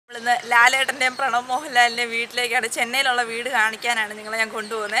നമ്മളിന്ന് ലാലേട്ടൻ്റെയും പ്രണവ് മോഹൻലാലിൻ്റെയും വീട്ടിലേക്കാണ് ചെന്നൈയിലുള്ള വീട് കാണിക്കാനാണ് നിങ്ങളെ ഞാൻ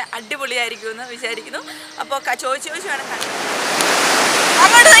കൊണ്ടുപോകുന്നത്. അടിപൊളിയായിരിക്കുമെന്ന് വിചാരിക്കുന്നു. അപ്പോൾ ചോദിച്ച് വേണം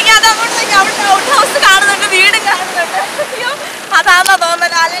അങ്ങോട്ട് അവിടെ ഔട്ട് ഹൗസ് കാണുന്നുണ്ട്, വീടും കാണുന്നുണ്ട്. അയ്യോ അതാണെന്നാ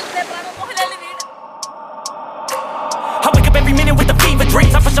തോന്നുന്നത് ലാലേട്ടൻ്റെ പ്രണവ് മോഹൻലാലിൻ്റെ വീട്. I wake up every minute with the fever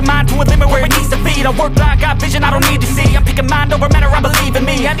dreams. I push my mind to a limit where it needs to be. I work blind, got vision I don't need to see. I'm picking mind over matter, I believe in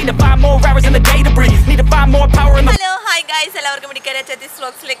me. I need to find more hours in the day to breathe. Need to find more power in my... Hello, hi guys. എല്ലാവർക്കും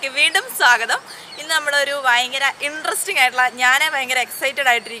വ്ലോഗ്സിലേക്ക് വീണ്ടും സ്വാഗതം. ഇന്ന് നമ്മളൊരു ഭയങ്കര interesting ആയിട്ടുള്ള, ഞാനേ ഭയങ്കര excited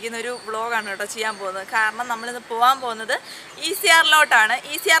ആയിട്ടിരിക്കുന്ന ഒരു വ്ളോഗാണ് കേട്ടോ ചെയ്യാൻ പോകുന്നത്. കാരണം നമ്മളിന്ന് പോകാൻ പോകുന്നത് ECRലോട്ടാണ്.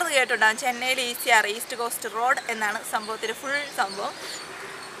 ECR എന്ന് കേട്ടിട്ടുണ്ടാകും, ചെന്നൈയിൽ ECR ഈസ്റ്റ് കോസ്റ്റ് റോഡ് എന്നാണ് സംഭവത്തിൻ്റെ ഫുൾ സംഭവം.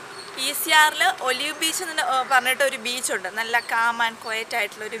 ECRൽ ഒലിവ് ബീച്ച് എന്ന് പറഞ്ഞിട്ട് ഒരു ബീച്ചുണ്ട്. നല്ല കാം ആൻഡ് ക്വയറ്റ്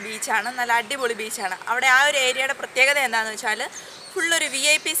ആയിട്ടുള്ള ഒരു ബീച്ചാണ്, നല്ല അടിപൊളി ബീച്ചാണ്. അവിടെ ആ ഒരു ഏരിയയുടെ പ്രത്യേകത എന്താണെന്ന് വെച്ചാൽ ഫുള്ളൊരു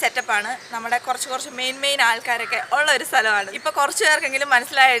VIP സെറ്റപ്പാണ്. നമ്മുടെ കുറച്ച് മെയിൻ ആൾക്കാരൊക്കെ ഉള്ള ഒരു സ്ഥലമാണ്. ഇപ്പോൾ കുറച്ച് പേർക്കെങ്കിലും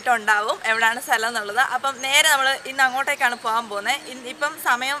മനസ്സിലായിട്ടുണ്ടാവും എവിടെയാണ് സ്ഥലം എന്നുള്ളത്. അപ്പം നേരെ നമ്മൾ ഇന്ന് അങ്ങോട്ടേക്കാണ് പോകാൻ പോകുന്നത്. ഇപ്പം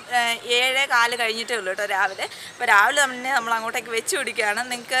സമയം 7:15 കഴിഞ്ഞിട്ടേ ഉള്ളൂ കേട്ടോ രാവിലെ. അപ്പോൾ രാവിലെ നമ്മൾ അങ്ങോട്ടേക്ക് വെച്ച് പിടിക്കുകയാണ്.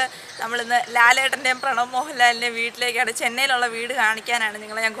 നിങ്ങൾക്ക് നമ്മളിന്ന് ലാലേട്ടൻ്റെയും പ്രണവ് മോഹൻലാലിൻ്റെയും വീട്ടിലേക്കാണ്, ചെന്നൈയിലുള്ള വീട് കാണിക്കാനാണ്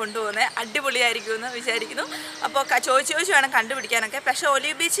നിങ്ങളെ ഞാൻ കൊണ്ടുപോകുന്നത്. അടിപൊളിയായിരിക്കുമെന്ന് വിചാരിക്കുന്നു. അപ്പോൾ ചോദിച്ച് വേണം കണ്ടുപിടിക്കാനൊക്കെ. പക്ഷേ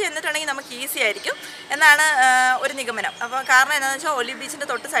ഒലിവ് ബീച്ച് എന്നിട്ടുണ്ടെങ്കിൽ നമുക്ക് ഈസി ആയിരിക്കും എന്നാണ് ഒരു നിഗമനം. അപ്പോൾ കാരണം എന്താണെന്ന് വെച്ചാൽ ഒലിവ് ബീച്ചിൻ്റെ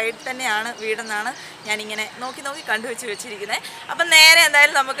തൊട്ട് സൈഡിൽ തന്നെയാണ് വീടെന്നാണ് ഞാനിങ്ങനെ നോക്കി വെച്ചിരിക്കുന്നത്. അപ്പം നേരെ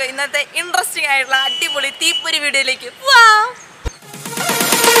എന്തായാലും നമുക്ക് ഇന്നത്തെ ഇൻട്രസ്റ്റിംഗ് ആയിട്ടുള്ള അടിപൊളി തീപ്പൊരി വീഡിയോയിലേക്ക് പോവാം.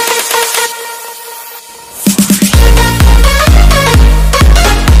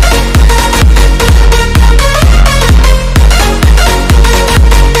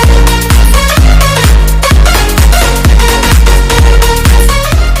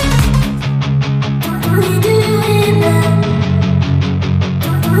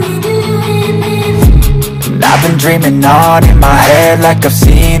 I've been dreaming on in my head like I've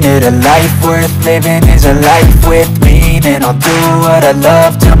seen it. A life worth living is a life with meaning. I'll do what I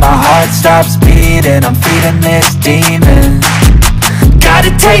love till my heart stops beating. I'm feeding this demon. Got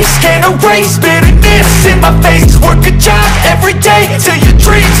a taste, can't erase bitterness in my face. Work a job every day till your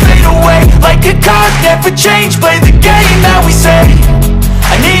dreams fade away. Like a card, never change, play the game that we say.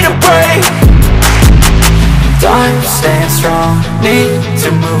 I need a break. I'm staying strong, need to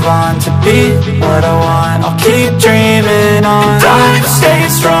move on to be what I want. I'll keep dreaming on. I'm staying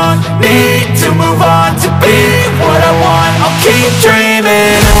strong, need to move on to be what I want. I'll keep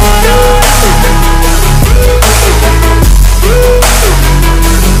dreaming on.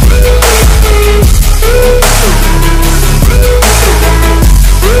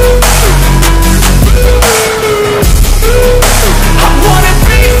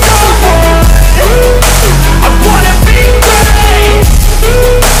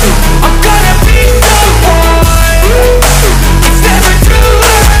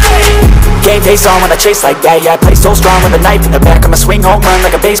 Game face on when I chase like that. Yeah, I play so strong with a knife in the back. I'ma swing home run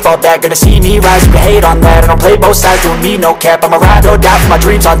like a baseball bat. Gonna see me rise, you can hate on that. I don't play both sides, doing me no cap. I'ma ride or die for my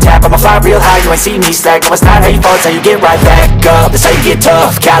dreams on tap. I'ma fly real high, you ain't see me slack. No, it's not how you fall, it's how you get right back up. That's how you get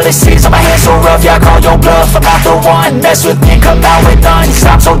tough. Calluses on my hands so rough, yeah, I call your bluff. I'm not the one, mess with me, come out with none. Cause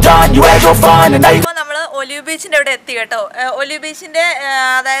I'm so done, you had your fun and now you... olive ബീച്ചിൻ്റെ ഇവിടെ എത്തി കേട്ടോ. Olive ബീച്ചിൻ്റെ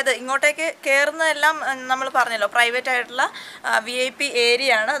അതായത് ഇങ്ങോട്ടേക്ക് കയറുന്നതെല്ലാം നമ്മൾ പറഞ്ഞല്ലോ private ആയിട്ടുള്ള VIP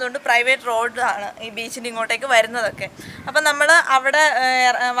ഏരിയ ആണ്. അതുകൊണ്ട് പ്രൈവറ്റ് റോഡാണ് ഈ ബീച്ചിൻ്റെ ഇങ്ങോട്ടേക്ക് വരുന്നതൊക്കെ. അപ്പം നമ്മൾ അവിടെ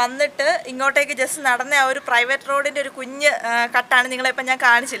വന്നിട്ട് ഇങ്ങോട്ടേക്ക് ജസ്റ്റ് നടന്ന ആ ഒരു പ്രൈവറ്റ് റോഡിൻ്റെ ഒരു കുഞ്ഞ് കട്ടാണ് നിങ്ങളിപ്പം ഞാൻ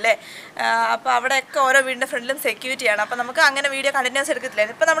കാണിച്ചില്ലേ. അപ്പോൾ അവിടെയൊക്കെ ഓരോ വീടിൻ്റെ ഫ്രണ്ടിലും സെക്യൂരിറ്റിയാണ്. അപ്പോൾ നമുക്ക് അങ്ങനെ വീഡിയോ കണ്ടിന്യൂസ് എടുക്കത്തില്ല.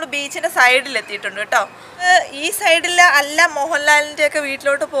 ഇപ്പം നമ്മൾ ബീച്ചിൻ്റെ സൈഡിൽ എത്തിയിട്ടുണ്ട് കേട്ടോ. ഈ സൈഡിൽ അല്ല മോഹൻലാലിൻ്റെയൊക്കെ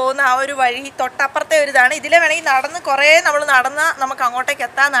വീട്ടിലോട്ട് പോകുന്ന ആ ഒരു വഴി തൊട്ടപ്പുറത്തെ ഒരു ഇതാണ്. ഇതിലെ വേണമെങ്കിൽ നമ്മൾ നടന്ന് നമുക്ക് അങ്ങോട്ടേക്ക്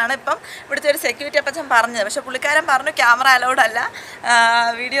എത്താമെന്നാണ് ഇപ്പം ഇവിടുത്തെ ഒരു സെക്യൂരിറ്റി അപ്പച്ചൻ പറഞ്ഞത്. പക്ഷേ പുള്ളിക്കാരൻ പറഞ്ഞു ക്യാമറ അലൗഡ് അല്ല,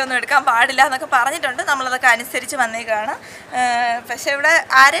 വീഡിയോ ഒന്നും എടുക്കാൻ പാടില്ല എന്നൊക്കെ പറഞ്ഞിട്ടുണ്ട്. നമ്മളതൊക്കെ അനുസരിച്ച് വന്നേക്കാണ്. പക്ഷേ ഇവിടെ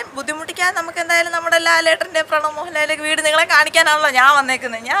ആരെയും ബുദ്ധിമുട്ടിക്കാൻ നമുക്ക് എന്തായാലും നമ്മുടെ ലാലേട്ടൻ്റെ പ്രണവ് മോഹൻലാലിലേക്ക് വീട് നിങ്ങളെ കാണിക്കാനാണല്ലോ ഞാൻ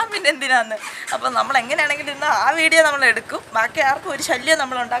വന്നേക്കുന്നത്. ഞാൻ പിന്നെ എന്തിനാന്ന്. അപ്പം നമ്മൾ എങ്ങനെയാണെങ്കിലും ഇന്ന് ആ വീഡിയോ നമ്മൾ എടുക്കും. ബാക്കി ആർക്കും ഒരു ശല്യം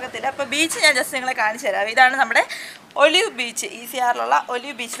നമ്മൾ ഉണ്ടാക്കത്തില്ല. അപ്പോൾ ബീച്ച് ഞാൻ ജസ്റ്റ് നിങ്ങളെ കാണിച്ചു തരാം. ഇതാണ് നമ്മുടെ ഒലിവ് ബീച്ച്, ECRലുള്ള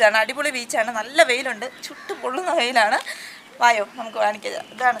ഒലിവ് ബീച്ചിലാണ്. അടിപൊളി ബീച്ചാണ്, നല്ല വെയിലുണ്ട്, ചുട്ടു പൊള്ളുന്ന വെയിലാണ്. വായോ നമുക്ക് കാണിക്കാം.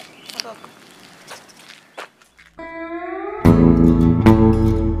 ഇതാണ്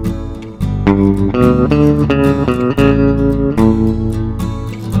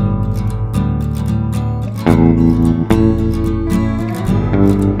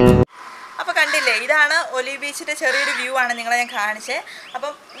അപ്പോൾ കണ്ടില്ലേ, ഇതാണ് ഒലിവ് ബീച്ചിൻ്റെ ചെറിയൊരു വ്യൂ ആണ് നിങ്ങളെ ഞാൻ കാണിച്ചത്.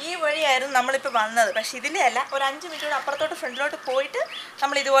 അപ്പം ഈ വഴിയായിരുന്നു നമ്മളിപ്പോൾ വന്നത്. പക്ഷേ ഇതിലെ അല്ല, ഒരു 5 മിനിറ്റ് അപ്പുറത്തോട്ട് ഫ്രണ്ടിലോട്ട് പോയിട്ട്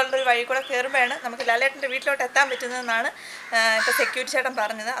നമ്മൾ ഇതുപോലുള്ളൊരു വഴി കൂടെ കയറുമ്പോഴാണ് നമുക്ക് ലാലേട്ടൻ്റെ വീട്ടിലോട്ട് എത്താൻ പറ്റുന്നതെന്നാണ് ഇപ്പോൾ സെക്യൂരിറ്റി ചേട്ടൻ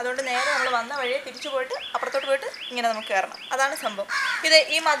പറഞ്ഞത്. അതുകൊണ്ട് നേരെ നമ്മൾ വന്ന വഴിയെ തിരിച്ചു പോയിട്ട് അപ്പുറത്തോട്ട് പോയിട്ട് ഇങ്ങനെ നമുക്ക് കയറണം. അതാണ് സംഭവം. ഇത്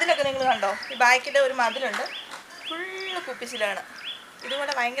ഈ മതിലൊക്കെ നിങ്ങൾ കണ്ടോ? ഈ ബാക്കിൻ്റെ ഒരു മതിലുണ്ട്, ഫുള്ള് കുപ്പിച്ചിലാണ്.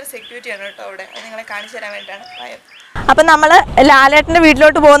 ഇതുപോലെ ഭയങ്കര സെക്യൂരിറ്റിയാണ് കേട്ടോ അവിടെ. അത് നിങ്ങളെ കാണിച്ചു തരാൻ വേണ്ടിയിട്ടാണ്. അപ്പം നമ്മൾ ലാലേട്ടൻ്റെ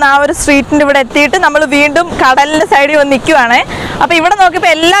വീട്ടിലോട്ട് പോകുന്ന ആ ഒരു സ്ട്രീറ്റിൻ്റെ ഇവിടെ എത്തിയിട്ട് നമ്മൾ വീണ്ടും കടലിൻ്റെ സൈഡിൽ വന്ന് നിൽക്കുവാണ്. അപ്പോൾ ഇവിടെ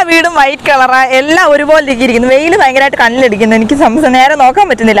നോക്കിയപ്പോൾ എല്ലാ വീടും വൈറ്റ് കളറാണ്, എല്ലാം ഒരുപോലെ ഇരിക്കുന്നു. വെയിൽ ഭയങ്കരമായിട്ട് കണ്ണിലടിക്കുന്നു, എനിക്ക് നേരെ നോക്കാൻ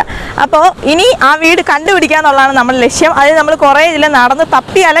പറ്റുന്നില്ല. അപ്പോൾ ഇനി ആ വീട് കണ്ടുപിടിക്കുക എന്നുള്ളതാണ് നമ്മുടെ ലക്ഷ്യം. അതിന് നമ്മൾ കുറേ ഇതിൽ നടന്ന്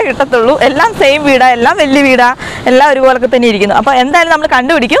തപ്പിയാലേ കിട്ടത്തുള്ളൂ. എല്ലാം സെയിം വീടാണ്, എല്ലാം വലിയ വീടാണ്, എല്ലാം ഒരുപോലൊക്കെ തന്നെ ഇരിക്കുന്നു. അപ്പോൾ എന്തായാലും നമ്മൾ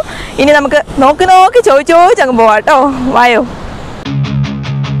കണ്ടുപിടിക്കും. ഇനി നമുക്ക് നോക്കി ചോദിച്ചങ്ങ് പോവാം കേട്ടോ. വായോ.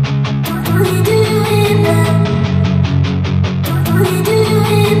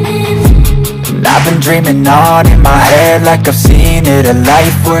 I've been dreaming on in my head like I've seen it. A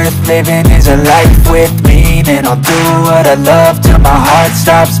life worth living is a life with meaning. I'll do what I love till my heart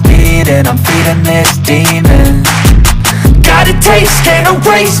stops beating. I'm feeding this demon. Got a taste, can't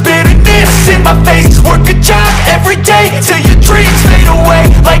erase bitterness in my face. Work a job every day till your dreams fade away.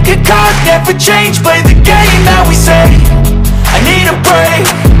 Like a card, never change, play the game that we say. I need a break.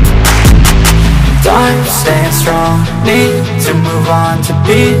 I'm staying strong, need to move on to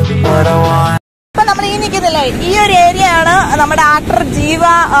be what I want. ഇപ്പം നമ്മൾ ഈ നിൽക്കുന്നില്ലേ, ഈ ഒരു area ആണ് നമ്മുടെ actor ജീവ,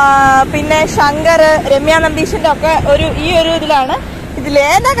 പിന്നെ ശങ്കർ, രമ്യ നമ്പീഷിന്റെ ഒക്കെ ഈ ഒരു ഇതിലാണ്.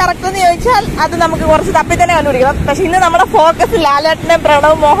 ഇതിലേതാ കറക്റ്റ് എന്ന് ചോദിച്ചാൽ അത് നമുക്ക് കുറച്ച് തപ്പി തന്നെ കണ്ടുപിടിക്കണം. പക്ഷെ ഇന്ന് നമ്മുടെ ഫോക്കസ് ലാലേട്ടന്റെ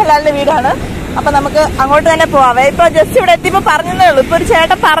പ്രണവ് മോഹൻലാലിന്റെ വീടാണ്. അപ്പൊ നമുക്ക് അങ്ങോട്ട് തന്നെ പോവാവേ. ഇപ്പൊ ജസ്റ്റ് ഇവിടെ എത്തിയപ്പോ പറഞ്ഞതേ ഉള്ളൂ. ഇപ്പൊ ഒരു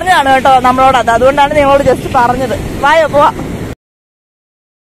ചേട്ടൻ പറഞ്ഞതാണ് കേട്ടോ നമ്മളോട്, അതുകൊണ്ടാണ് നിങ്ങളോട് ജസ്റ്റ് പറഞ്ഞത്. വായോ പോവാ.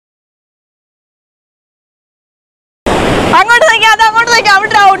 അങ്ങോട്ട് നോക്കിയാൽ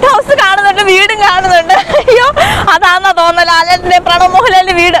അവിടെ ഔട്ട് ഹൗസ് കാണുന്നുണ്ട്, വീടും കാണുന്നുണ്ട്. അയ്യോ, അതാണെന്നാ തോന്നുന്നത് ലാലേട്ടന്റെ പ്രണവ്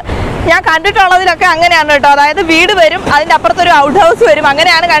മോഹൻലാലിന്റെ വീട്. ഞാൻ കണ്ടിട്ടുള്ളതിലൊക്കെ അങ്ങനെയാണ് കേട്ടോ. അതായത് വീട് വരും, അതിന്റെ അപ്പുറത്തൊരു ഔട്ട് ഹൗസ് വരും,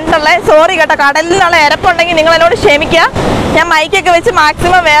 അങ്ങനെയാണ് കണ്ടിട്ടുള്ളത്. സോറി കേട്ടോ, കടലിലുള്ള ഇരപ്പുണ്ടെങ്കിൽ നിങ്ങൾ എന്നോട് ക്ഷമിക്കുക. ഞാൻ മൈക്കൊക്കെ വെച്ച്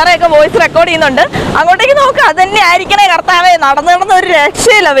മാക്സിമം വേറെയൊക്കെ വോയിസ് റെക്കോർഡ് ചെയ്യുന്നുണ്ട്. അങ്ങോട്ടേക്ക് നോക്കുക, അത് തന്നെ ആയിരിക്കണേ കർത്താവേ. നടന്ന ഒരു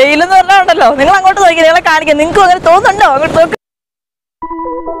രക്ഷയില്ല, വെയിലെന്ന് പറഞ്ഞുണ്ടല്ലോ. നിങ്ങൾ അങ്ങോട്ട് നോക്കി, നിങ്ങളെ കാണിക്കാം. നിങ്ങൾക്കും അങ്ങനെ തോന്നുന്നുണ്ടോ? അങ്ങോട്ട് നോക്ക്.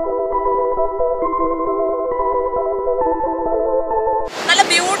 നല്ല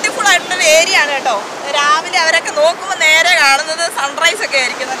ബ്യൂട്ടിഫുൾ ആയിട്ടുള്ളൊരു ഏരിയ ആണ് കേട്ടോ. രാവിലെ അവരൊക്കെ നോക്കുമ്പോൾ നേരെ കാണുന്നത് സൺറൈസ് ഒക്കെ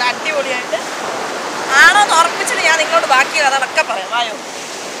ആയിരിക്കും, നല്ല അടിപൊളിയായിട്ട്. ആണോന്ന് ഉറപ്പിച്ചിട്ട് ഞാൻ നിങ്ങളോട് ബാക്കി കഥകളൊക്കെ പറയാം. വായോ.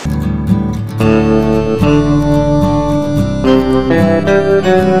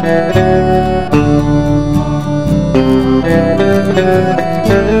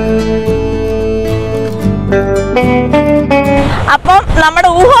 അപ്പം നമ്മുടെ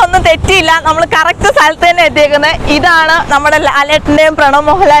ഊഹം ഒന്നും തെറ്റിയില്ല, നമ്മൾ കറക്റ്റ് സ്ഥലത്ത് തന്നെ എത്തിയേക്കുന്നത്. ഇതാണ് നമ്മുടെ ലാലേട്ടൻ്റെയും പ്രണവ്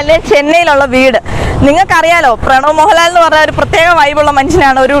മോഹൻലാലിൻ്റെയും ചെന്നൈയിലുള്ള വീട്. നിങ്ങൾക്കറിയാലോ, പ്രണവ് മോഹൻലാൽ എന്ന് പറഞ്ഞാൽ ഒരു പ്രത്യേക വൈബുള്ള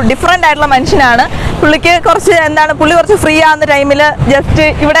മനുഷ്യനാണ്, ഒരു ഡിഫറെൻ്റ് ആയിട്ടുള്ള മനുഷ്യനാണ്. പുള്ളിക്ക് പുള്ളി കുറച്ച് ഫ്രീ ആവുന്ന ടൈമിൽ ജസ്റ്റ്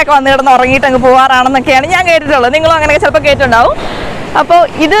ഇവിടെയൊക്കെ വന്ന് കിടന്ന് ഉറങ്ങിയിട്ട് അങ്ങ് പോകാറാണെന്നൊക്കെയാണ് ഞാൻ കേട്ടിട്ടുള്ളത്. നിങ്ങളും അങ്ങനെയൊക്കെ ചിലപ്പോൾ കേട്ടിട്ടുണ്ടാവും. അപ്പോൾ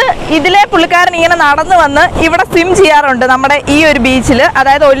ഇതിലെ പുള്ളിക്കാരൻ ഇങ്ങനെ നടന്നു വന്ന് ഇവിടെ സ്വിം ചെയ്യാറുണ്ട് നമ്മുടെ ഈ ഒരു ബീച്ചിൽ,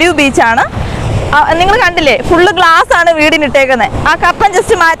 അതായത് ഒലിവ് ബീച്ചാണ്. നിങ്ങൾ കണ്ടില്ലേ, ഫുള്ള് ഗ്ലാസ് ആണ് വീടിനിട്ടേക്കുന്നത്. ആ കപ്പൻ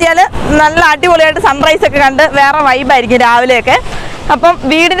ജസ്റ്റ് മാറ്റിയാൽ നല്ല അടിപൊളിയായിട്ട് സൺറൈസ് ഒക്കെ കണ്ട് വേറെ വൈബായിരിക്കും രാവിലെയൊക്കെ. അപ്പം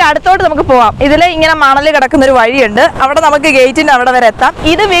വീടിൻ്റെ അടുത്തോട്ട് നമുക്ക് പോവാം. ഇതിൽ ഇങ്ങനെ മണൽ കിടക്കുന്നൊരു വഴിയുണ്ട്, അവിടെ നമുക്ക് ഗേറ്റിൻ്റെ അവിടെ വരെ എത്താം.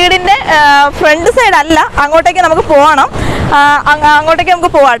 ഇത് വീടിൻ്റെ ഫ്രണ്ട് സൈഡ് അല്ല, അങ്ങോട്ടേക്ക് നമുക്ക് പോകണം. അങ്ങോട്ടേക്ക്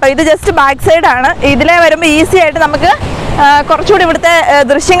നമുക്ക് പോവാം കേട്ടോ. ഇത് ജസ്റ്റ് ബാക്ക് സൈഡാണ്. ഇതിലെ വരുമ്പോൾ ഈസി ആയിട്ട് നമുക്ക് കുറച്ചുകൂടി ഇവിടുത്തെ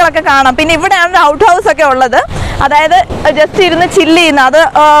ദൃശ്യങ്ങളൊക്കെ കാണാം. പിന്നെ ഇവിടെയാണ് ഔട്ട് ഹൗസ് ഒക്കെ ഉള്ളത്, അതായത് ജസ്റ്റ് ഇരുന്ന് ചില്ല് ചെയ്യുന്ന. അത്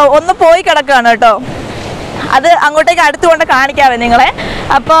ഒന്ന് പോയി കിടക്കുകയാണ് കേട്ടോ. അത് അങ്ങോട്ടേക്ക് അടുത്തുകൊണ്ട് കാണിക്കാവേ നിങ്ങളെ.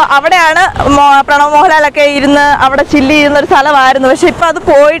 അപ്പോൾ അവിടെയാണ് പ്രണവ് മോഹൻലാലൊക്കെ ഇരുന്ന് അവിടെ ചില്ല് ചെയ്യുന്നൊരു സ്ഥലമായിരുന്നു. പക്ഷെ ഇപ്പം അത്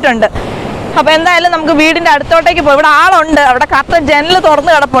പോയിട്ടുണ്ട്. അപ്പോൾ എന്തായാലും നമുക്ക് വീടിൻ്റെ അടുത്തോട്ടേക്ക് പോയി. ഇവിടെ ആളുണ്ട്, അവിടെ കറക്റ്റ് ജനൽ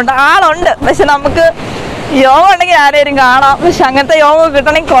തുറന്ന് കിടപ്പുണ്ട്, ആളുണ്ട്. പക്ഷെ നമുക്ക് യോഗ ഉണ്ടെങ്കിൽ ആരെയും കാണാം, പക്ഷെ അങ്ങനത്തെ യോഗ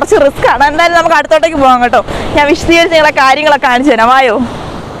കിട്ടണമെങ്കിൽ കുറച്ച് റിസ്ക് ആണ്. എന്തായാലും നമുക്ക് അടുത്തോട്ടേക്ക് പോകാം കേട്ടോ. ഞാൻ വിശദീകരിച്ച് നിങ്ങളെ കാര്യങ്ങളൊക്കെ കാണിച്ചു തരാം. വായോ.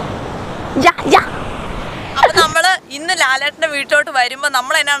 അപ്പം നമ്മൾ ഇന്ന് ലാലേട്ടൻ്റെ വീട്ടിലോട്ട് വരുമ്പോൾ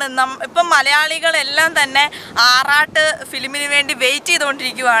നമ്മളെന്നാണ് ഇപ്പം മലയാളികളെല്ലാം തന്നെ ആറാട്ട് ഫിലിമിന് വേണ്ടി വെയിറ്റ്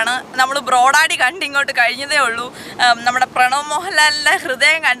ചെയ്തുകൊണ്ടിരിക്കുവാണ്. നമ്മൾ ബ്രോഡാഡി കണ്ട് ഇങ്ങോട്ട് കഴിഞ്ഞതേ ഉള്ളൂ, നമ്മുടെ പ്രണവ് മോഹൻലാലിൻ്റെ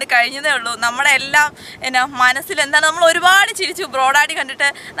ഹൃദയം കണ്ട് കഴിഞ്ഞതേ ഉള്ളൂ. നമ്മുടെ എല്ലാം മനസ്സിൽ എന്താണ്, നമ്മൾ ഒരുപാട് ചിരിച്ചു. ബ്രോഡാഡി കണ്ടിട്ട്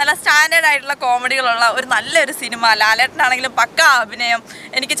നല്ല സ്റ്റാൻഡേർഡ് ആയിട്ടുള്ള കോമഡികളുള്ള ഒരു നല്ലൊരു സിനിമ. ലാലേട്ടനാണെങ്കിലും പക്ക അഭിനയം.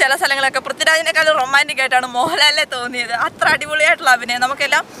 എനിക്ക് ചില സ്ഥലങ്ങളൊക്കെ പൃഥ്വിരാജിനേക്കാളും റൊമാൻറ്റിക് ആയിട്ടാണ് മോഹൻലാലിനെ തോന്നിയത്. അത്ര അടിപൊളിയായിട്ടുള്ള അഭിനയം.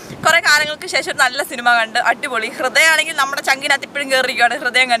 നമുക്കെല്ലാം കുറേ കാലങ്ങൾക്ക് ശേഷം നല്ല സിനിമ കണ്ട് അടിപൊളി ഹൃദയം ഹൃദയമാണെങ്കിൽ നമ്മുടെ ചങ്കിനകത്ത് ഇപ്പോഴും കയറിയിരിക്കുകയാണ്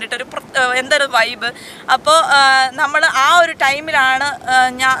ഹൃദയം കണ്ടിട്ട് എന്തൊരു വൈബ്. അപ്പോൾ നമ്മൾ ആ ഒരു ടൈമിലാണ്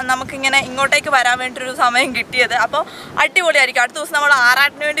നമുക്കിങ്ങനെ ഇങ്ങോട്ടേക്ക് വരാൻ വേണ്ടിയൊരു സമയം കിട്ടിയത്. അപ്പോൾ അടിപൊളിയായിരിക്കും. അടുത്ത ദിവസം നമ്മൾ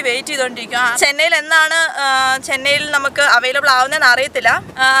ആറാട്ടിന് വേണ്ടി വെയിറ്റ് ചെയ്തുകൊണ്ടിരിക്കുക. ചെന്നൈയിൽ എന്നാണ് ചെന്നൈയിൽ നമുക്ക് അവൈലബിൾ ആവുന്നതെന്ന് അറിയത്തില്ല.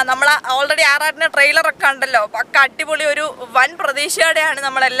 നമ്മൾ ഓൾറെഡി ആറാട്ടിൻ്റെ ട്രെയിലറൊക്കെ ഉണ്ടല്ലോ. പക്ക അടിപൊളി ഒരു വൻ പ്രതീക്ഷയോടെയാണ്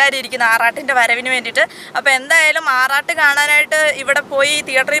നമ്മളെല്ലാവരും ഇരിക്കുന്നത് ആറാട്ടിൻ്റെ വരവിന് വേണ്ടിയിട്ട്. അപ്പോൾ എന്തായാലും ആറാട്ട് കാണാനായിട്ട് ഇവിടെ പോയി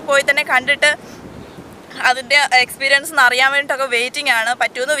തിയേറ്ററിൽ പോയി തന്നെ കണ്ടിട്ട് അതിൻ്റെ എക്സ്പീരിയൻസ് അറിയാൻ വേണ്ടിയിട്ടൊക്കെ വെയിറ്റിംഗ് ആണ്.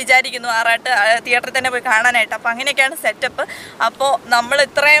 പറ്റുമെന്ന് വിചാരിക്കുന്നു ആറാട്ട് തിയേറ്ററിൽ തന്നെ പോയി കാണാനായിട്ട്. അപ്പോൾ അങ്ങനെയൊക്കെയാണ് സെറ്റപ്പ്. അപ്പോൾ നമ്മൾ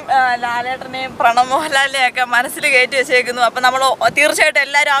ഇത്രയും ലാലേട്ടനെയും പ്രണവ് മോഹൻലാലിനെയൊക്കെ മനസ്സിൽ കയറ്റി വെച്ചേക്കുന്നു. അപ്പോൾ നമ്മൾ തീർച്ചയായിട്ടും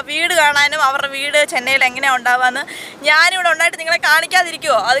എല്ലാവരും ആ വീട് കാണാനും അവരുടെ വീട് ചെന്നൈയിൽ എങ്ങനെയാണ് ഉണ്ടാവുകയെന്ന് ഞാനിവിടെ ഉണ്ടായിട്ട് നിങ്ങളെ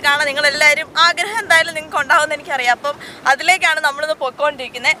കാണിക്കാതിരിക്കുമോ? അത് കാണാൻ നിങ്ങളെല്ലാവരും ആഗ്രഹം എന്തായാലും നിങ്ങൾക്ക് ഉണ്ടാവുമെന്ന് എനിക്കറിയാം. അപ്പം അതിലേക്കാണ് നമ്മളിന്ന്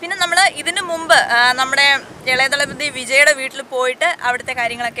പൊയ്ക്കൊണ്ടിരിക്കുന്നത്. പിന്നെ നമ്മൾ ഇതിന് മുമ്പ് നമ്മുടെ ഇളയ തലപതി വിജയുടെ വീട്ടിൽ പോയിട്ട് അവിടുത്തെ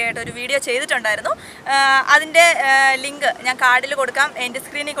കാര്യങ്ങളൊക്കെ ആയിട്ട് ഒരു വീഡിയോ ചെയ്തിട്ടുണ്ടായിരുന്നു. അതിൻ്റെ ലിങ്ക് ഞാൻ കാർഡിൽ കൊടുക്കാം, എൻ്റെ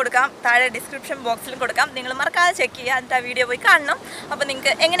സ്ക്രീനിൽ കൊടുക്കാം, താഴെ ഡിസ്ക്രിപ്ഷൻ ബോക്സിലും കൊടുക്കാം. നിങ്ങൾ മറക്കാതെ ചെക്ക് ചെയ്യുക, എന്നിട്ട് ആ വീഡിയോ പോയി കാണണം. അപ്പോൾ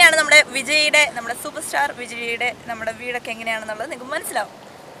നിങ്ങൾക്ക് എങ്ങനെയാണ് നമ്മുടെ സൂപ്പർ സ്റ്റാർ വിജയുടെ നമ്മുടെ വീടൊക്കെ എങ്ങനെയാണെന്നുള്ളത് നിങ്ങൾക്ക് മനസ്സിലാവും.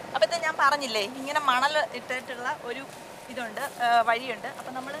 അപ്പോൾ ഞാൻ പറഞ്ഞില്ലേ ഇങ്ങനെ മണൽ ഇട്ടിട്ടുള്ള ഒരു ഇതുണ്ട്, വഴിയുണ്ട്.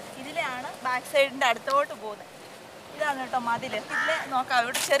 അപ്പോൾ നമ്മൾ ഇതിലെയാണ് ബാക്ക് സൈഡിൻ്റെ അടുത്തോട്ട് പോകുന്നത്. ഇതാണ് കേട്ടോ മതിൽ. ഇതിലെ നോക്കാം,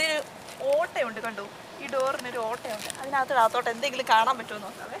 ഇവിടെ ചെറിയൊരു ഓട്ടയുണ്ട് കണ്ടു. ഈ ഡോറിനൊരു ഓട്ടയുണ്ട്. അതിനകത്തോട്ട് എന്തെങ്കിലും കാണാൻ പറ്റുമോ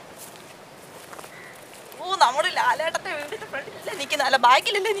നോക്കാവേ. നമ്മുടെ ലാലേട്ടൻ്റെ വീടിൻ്റെ ഫ്രണ്ടിലല്ലേ നിൽക്കുന്നത്, അല്ല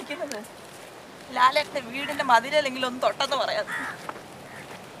ബാക്കിലല്ലേ നിൽക്കുന്നത്. ലാലേട്ടൻ്റെ വീടിൻ്റെ മതിലെങ്കിലും ഒന്ന് തൊട്ടെന്ന് പറയാം.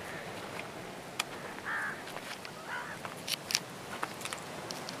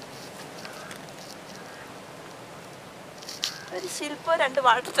 ഒരു ശില്പം 2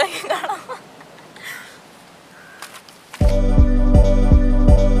 വാട്ടർ ടാങ്കും കാണാം.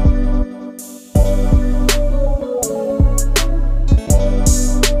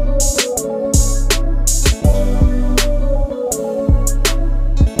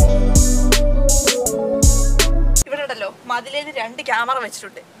 മതിലേൽ 2 ക്യാമറ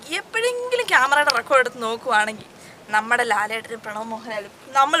വെച്ചിട്ടുണ്ട്. എപ്പോഴെങ്കിലും ക്യാമറയുടെ റെക്കോർഡ് എടുത്ത് നോക്കുവാണെങ്കിൽ നമ്മുടെ ലാലേട്ടനും പ്രണവ് മോഹൻലാലും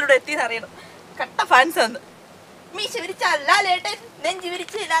നമ്മളിവിടെ എത്തിയെന്നറിയണം. കട്ട ഫാൻസ് വന്ന് മീശ വിരിച്ച ലാലേട്ടൻ, നെഞ്ചി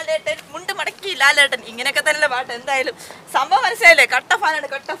വിരിച്ച് ലാലേട്ടൻ, മുണ്ട് മടക്കി ലാലേട്ടൻ, ഇങ്ങനെയൊക്കെ തന്നെ പാട്ട്. എന്തായാലും സംഭവം മനസ്സിലായില്ലേ? കട്ട ഫാനാണ്,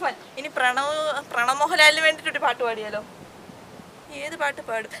 കട്ട ഫാൻ. ഇനി പ്രണവ് മോഹൻലാലിന് വേണ്ടിയിട്ടൊരു പാട്ട് പാടിയാലോ? ഏത് പാട്ട്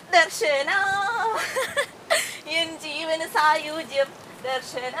പാടും? ദർശന എൻ ജീവന് സായുജ്യം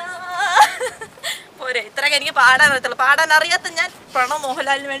ദർശന പോരെ. ഇത്രയൊക്കെ എനിക്ക് പാടാൻ അറിയത്തുള്ളൂ. പാടാൻ അറിയാത്ത ഞാൻ പ്രണവ്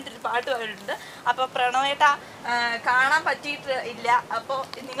മോഹൻലാലിന് വേണ്ടിയിട്ട് പാട്ട് പാടിയിട്ടുണ്ട്. അപ്പോൾ പ്രണവേട്ട കാണാൻ പറ്റിയിട്ട് ഇല്ല. അപ്പോൾ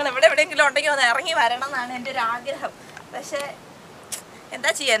നിങ്ങൾ എവിടെയെങ്കിലും ഉണ്ടെങ്കിൽ ഒന്ന് ഇറങ്ങി വരണം എന്നാണ് എൻ്റെ ഒരു ആഗ്രഹം. പക്ഷേ എന്താ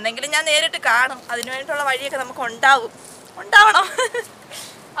ചെയ്യുക, എന്തെങ്കിലും ഞാൻ നേരിട്ട് കാണും. അതിന് വേണ്ടിയിട്ടുള്ള വഴിയൊക്കെ നമുക്ക് ഉണ്ടാവണം.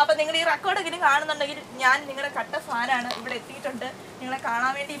 അപ്പോൾ നിങ്ങൾ ഈ റെക്കോർഡൊക്കെ കാണുന്നുണ്ടെങ്കിൽ ഞാൻ നിങ്ങളുടെ കട്ട ഫാനാണ്. ഇവിടെ എത്തിയിട്ടുണ്ട്. നിങ്ങളെ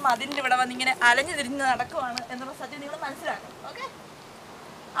കാണാൻ വേണ്ടി ഈ മതിലിൻ്റെ ഇവിടെ വന്ന് ഇങ്ങനെ അലഞ്ഞു തിരിഞ്ഞ് നടക്കുവാണ് എന്നുള്ള സത്യം നിങ്ങൾ മനസ്സിലാക്കണം. ഓക്കെ,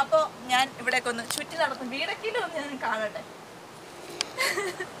 അപ്പോൾ ഞാൻ ഇവിടേക്ക് ഒന്ന് ചുറ്റി നടക്കും. വീടൊക്കെയും ഒന്ന് ഞാൻ കാണട്ടെ.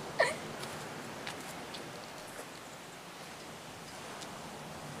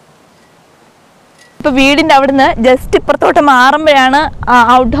 ഇപ്പോൾ വീടിൻ്റെ അവിടുന്ന് ജസ്റ്റ് ഇപ്പുറത്തോട്ട് മാറുമ്പോഴാണ്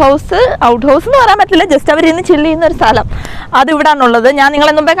ഔട്ട് ഹൗസ് എന്ന് പറയാൻ പറ്റില്ല, ജസ്റ്റ് അവരിന്ന് ചില്ല് ചെയ്യുന്ന ഒരു സ്ഥലം. അത് ഇവിടാണുള്ളത്. ഞാൻ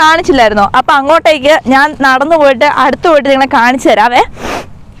നിങ്ങളെ മുമ്പേ കാണിച്ചില്ലായിരുന്നോ? അപ്പോൾ അങ്ങോട്ടേക്ക് ഞാൻ നടന്നു പോയിട്ട് അടുത്ത് പോയിട്ട് നിങ്ങളെ കാണിച്ചു തരാവേ.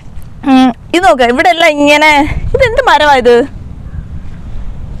 ഇത് നോക്കുക, ഇവിടെ എല്ലാം ഇങ്ങനെ. ഇതെന്ത് മരമാണ്?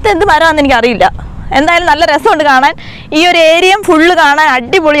 ഇതെന്ത് മരമാണെന്ന് എനിക്കറിയില്ല. എന്തായാലും നല്ല രസമുണ്ട് കാണാൻ. ഈ ഒരു ഏരിയയും ഫുള്ള് കാണാൻ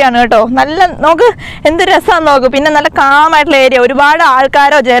അടിപൊളിയാണ് കേട്ടോ. നല്ല നോക്ക്, എന്ത് രസമാണെന്ന് നോക്ക്. പിന്നെ നല്ല കാമായിട്ടുള്ള ഏരിയ. ഒരുപാട്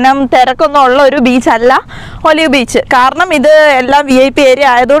ആൾക്കാരോ തിരക്കൊന്നും ഉള്ള ഒരു ബീച്ചല്ല ഒലിവ് ബീച്ച്. കാരണം ഇത് എല്ലാം VIP ഏരിയ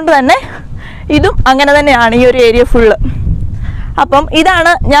ആയതുകൊണ്ട് തന്നെ ഇതും അങ്ങനെ തന്നെയാണ്, ഈ ഒരു ഏരിയ ഫുള്ള്. അപ്പം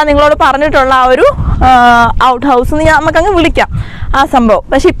ഇതാണ് ഞാൻ നിങ്ങളോട് പറഞ്ഞിട്ടുള്ള ആ ഒരു ഔട്ട് ഹൗസ് എന്ന് നമുക്കങ്ങ് വിളിക്കാം ആ സംഭവം.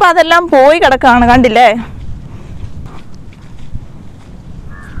 പക്ഷെ ഇപ്പം അതെല്ലാം പോയി കിടക്കുകയാണ്, കണ്ടില്ലേ?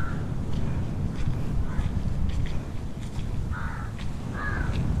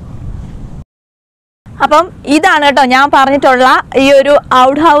 അപ്പം ഇതാണ് കേട്ടോ ഞാൻ പറഞ്ഞിട്ടുള്ള ഈ ഒരു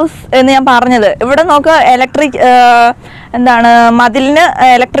ഔട്ട് ഹൗസ് എന്ന് ഞാൻ പറഞ്ഞത്. ഇവിടെ നോക്ക്, ഇലക്ട്രിക് മതിലിന്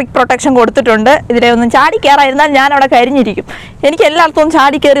ഇലക്ട്രിക് പ്രൊട്ടക്ഷൻ കൊടുത്തിട്ടുണ്ട്. ഇതിലെ ഒന്നും ചാടി കയറായിരുന്നാൽ ഞാൻ അവിടെ കരിഞ്ഞിരിക്കും. എനിക്ക് എല്ലായിടത്തും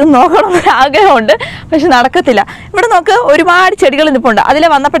ചാടി കയറി ഒന്ന് നോക്കണമെന്നൊരു ആഗ്രഹമുണ്ട്, പക്ഷെ നടക്കത്തില്ല. ഇവിടെ നോക്ക്, ഒരുപാട് ചെടികൾ നിൽപ്പുണ്ട്. അതിലെ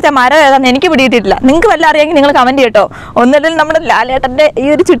വന്നപ്പോഴത്തെ മരം ഏതാണെന്ന് എനിക്ക് പിടിയിട്ടിട്ടില്ല. നിങ്ങൾക്ക് വല്ല അറിയാമെങ്കിൽ നിങ്ങൾ കമൻറ്റ് ചെയ്യട്ടോ. ഒന്നിലും നമ്മുടെ ലാലേട്ടൻ്റെ ഈ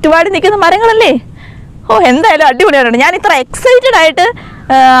ഒരു ചുറ്റുപാട് നിൽക്കുന്ന മരങ്ങളല്ലേ. എന്തായാലും അടിപൊളിയാണ്. ഞാൻ ഇത്ര എക്സൈറ്റഡ് ആയിട്ട്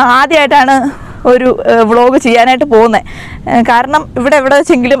ആദ്യമായിട്ടാണ് ഒരു വ്ളോഗ് ചെയ്യാനായിട്ട് പോകുന്നത്. കാരണം ഇവിടെ എവിടെ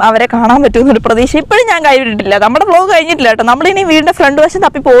വെച്ചെങ്കിലും അവരെ കാണാൻ പറ്റുമെന്നൊരു പ്രതീക്ഷ ഇപ്പോഴും ഞാൻ കൈവിട്ടിട്ടില്ല. നമ്മുടെ വ്ളോഗ് കഴിഞ്ഞിട്ടില്ല കേട്ടോ. നമ്മളിനി വീടിൻ്റെ ഫ്രണ്ട് വശം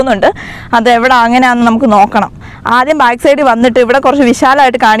തപ്പി പോകുന്നുണ്ട്. അത് എവിടെ അങ്ങനെയാണെന്ന് നമുക്ക് നോക്കണം. ആദ്യം ബാക്ക് സൈഡിൽ വന്നിട്ട് ഇവിടെ കുറച്ച്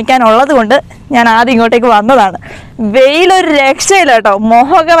വിശാലമായിട്ട് കാണിക്കാനുള്ളത് കൊണ്ട് ഞാൻ ആദ്യം ഇങ്ങോട്ടേക്ക് വന്നതാണ്. വെയിലൊരു രക്ഷയില്ല കേട്ടോ.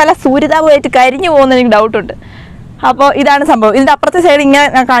 മുഖമൊക്കെ വല്ല സൂര്യതാപമായിട്ട് കരിഞ്ഞു പോകുന്ന എനിക്ക് ഡൗട്ടുണ്ട്. അപ്പോൾ ഇതാണ് സംഭവം. ഇതിൻ്റെ അപ്പുറത്തെ സൈഡ് ഇങ്ങനെ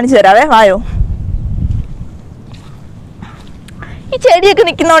ഞാൻ കാണിച്ചു തരാവേ, വായോ. ഈ ചെടിയൊക്കെ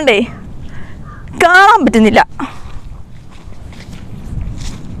നിൽക്കുന്നോണ്ടേ കാണാൻ പറ്റുന്നില്ല.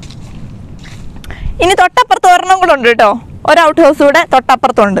 ഇനി തൊട്ടപ്പുറത്ത് ഒരെണ്ണം കൂടെ ഉണ്ട് കേട്ടോ, ഒരു ഔട്ട് ഹൗസ് കൂടെ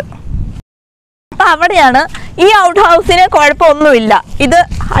തൊട്ടപ്പുറത്തുണ്ട്. അപ്പം അവിടെയാണ്. ഈ ഔട്ട് ഹൗസിന് കുഴപ്പമൊന്നുമില്ല, ഇത്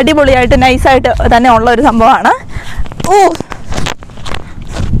അടിപൊളിയായിട്ട് നൈസായിട്ട് തന്നെ ഉള്ള ഒരു സംഭവമാണ്.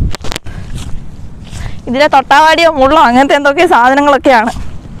 ഇതിലെ തൊട്ടാവാടിയോ മുള്ളോ അങ്ങനത്തെ എന്തൊക്കെ സാധനങ്ങളൊക്കെയാണ്.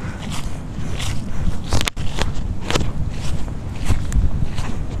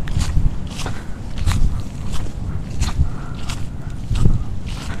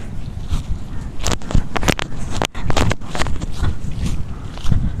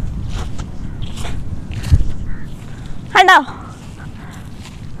 കണ്ടോ?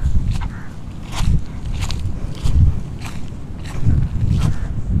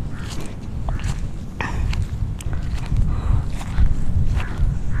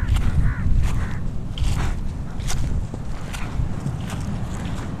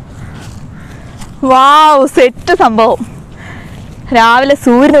 വാവ്, സെറ്റ് സംഭവം. രാവിലെ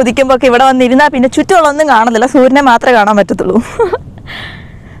സൂര്യൻ ഉദിക്കുമ്പോൾ ഒക്കെ ഇവിടെ വന്നിരുന്നാൽ പിന്നെ ചുറ്റുമുള്ളൊന്നും കാണത്തില്ല, സൂര്യനെ മാത്രമേ കാണാൻ പറ്റത്തുള്ളൂ.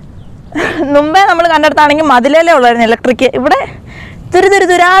 മുമ്പേ നമ്മൾ കണ്ടെടുത്താണെങ്കിൽ മതിലേ ഉള്ളായിരുന്നു ഇലക്ട്രിക്, ഇവിടെ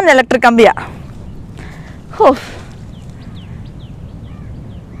തുരുതുരാൻ ഇലക്ട്രിക് കമ്പിയാ. ഓ,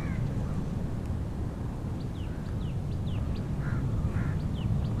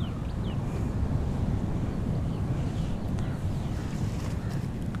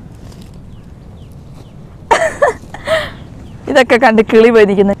 ഇതൊക്കെ കണ്ട് കിളി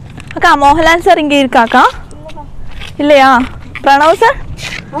പോയിരിക്കുന്നു. അക്കാ മോഹൻലാൽ സാർ ഇங்கே இருக்காக்கா? இல்லையா? பிரணவ் சார்,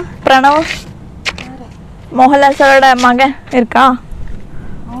 பிரணவ் மோகன்லால் சாரோட மகன் இருக்கா?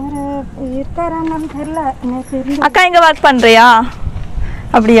 அக்கா இங்க ஒர்க் பண்றியா?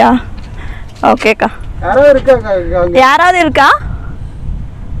 அப்படியா? ஓகேக்கா. யாராவது இருக்கா?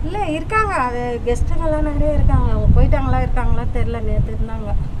 இல்ல இருக்காங்க, அது கெஸ்ட்லாம் நிறைய இருக்காங்க. அவங்க போயிட்டாங்களா இருக்காங்களா தெரியல, நேத்து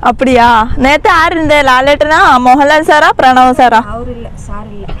இருந்தாங்க. அப்படியா? நேத்து யார் இருந்த? லாலேட்டனா, மோகன்லால் சாரா, பிரணவ் சாரா? அவர் இல்ல, சார்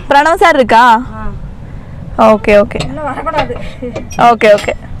இல்ல. பிரணவ் சார் இருக்கா? Okay okay. இல்ல வரக்கூடாது. Okay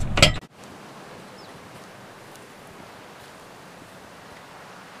okay.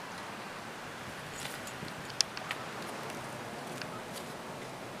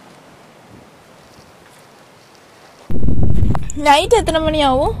 நைட் எத்தனை மணி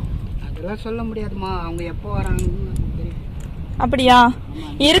ஆகும்? அதெல்லாம் சொல்ல முடியாதுமா, அவங்க எப்போ வராங்கன்னு தெரியும். அப்படியா?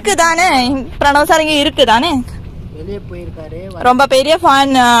 இருக்குதானே பிரணவ் சார், இங்க இருக்குதானே? வெளியே போயிருக்காரு. ரொம்ப பெரிய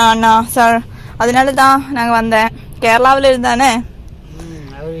ஃபேன் அண்ணா சார், அதனால தான் நாங்க வந்தேன். கேரளாவில் இருந்தானே,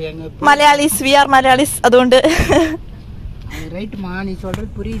 மலையாளிஸ், வி ஆர் மலையாளிஸ், அதுകൊണ്ട്. ரைட்மா, நீ சொல்றது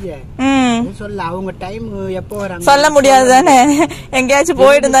புரியுது. சொல்ல அவங்க டைம் எப்போ வராங்க சொல்ல முடியாது தானே, எங்கேயாச்சும்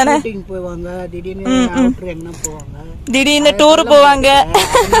போயிட்டு தானே போவாங்க, திடீர்னு அவுட்டர் எங்கனா போவாங்க, திடீர்னு டூர் போவாங்க.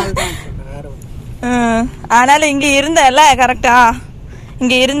 ஆனாலும் இங்க இருந்தல கரெக்டா,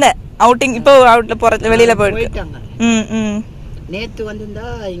 இங்க இருந்த அவுட்டிங், இப்போ அவுட்ல போறது, வெளியில போயிட்டாங்க. நேத்து வந்திருந்தா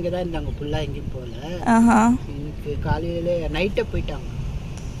இங்க தான் இருந்தாங்க, ஃபுல்லா எங்கேயும் போல. இன்னைக்கு காலையில நைட்டே போயிட்டாங்க,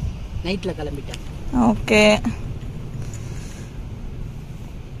 நைட்ல கிளம்பிட்டாங்க. ஓகே.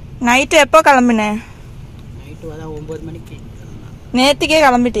 நைட்டு எப்போ கிளம்பினே? நைட்டு வர 9 மணிக்கு. நேத்திக்கே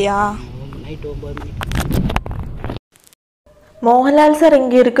கிளம்பிட்டியா? நைட்டு 9 மணிக்கு. மோகன்லால் சார்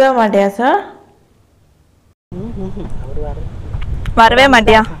இங்க இருக்கவே மாட்டியா சார்? வரவே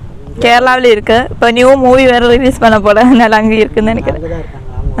மாட்டியா? கேரளாவில் இருக்கு. இப்போ நியூ மூவி வேற ரிலீஸ் பண்ண போல, அதனால அங்கே இருக்குன்னு நினைக்கிறேன்.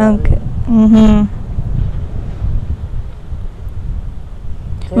 ஓகே.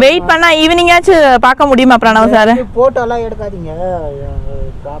 வெயிட் பண்ணா ஈவினிங்காச்சும் பார்க்க முடியுமா பிரணவ் சார்? போட்டோலாம் எடுக்காதீங்க,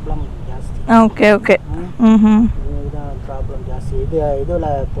 ப்ராப்ளம் ஜாஸ்தி. Okay okay. இதுதான் ப்ராப்ளம் ஜாஸ்தி. இதுல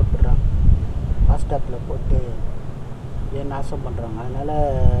போட்டுறாங்க, ஃபாஸ்டாக்ல போட்டு ஏன் நாசம் பண்றாங்க, அதனால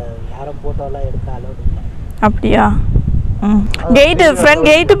யாரும் போட்டோலாம் எடுக்க அலோட் இல்லை. அப்படியா? கேட், ஃப்ரண்ட்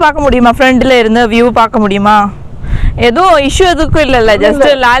கேட் பார்க்க முடியுமா? ஃப்ரண்ட்ல இருந்து வியூ பார்க்க முடியுமா? எதுவும் இஷ்யூ எதுக்கும் இல்லைல்ல, ஜஸ்ட்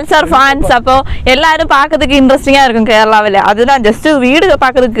லால் சார் ஃபேன்ஸ், அப்போ எல்லாரும் பார்க்கறதுக்கு இன்ட்ரெஸ்டிங்கா இருக்கும் கேரளாவில், அதுதான். ஜஸ்ட் வீடு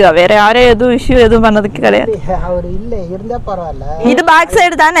பார்க்கறதுக்கு, வேற யாரும் எதுவும் இஷ்யூ எதுவும் பண்ணதுக்கு கிடையாது. அவர் இல்ல இருந்தா பரவாயில்ல. இது பேக்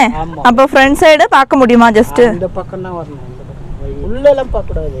சைடு தானே, அப்போ ஃப்ரண்ட் சைடு பார்க்க முடியுமா? ஜஸ்ட் இந்த பக்கம் தான் வரணும், இந்த பக்கம் உள்ள எல்லாம்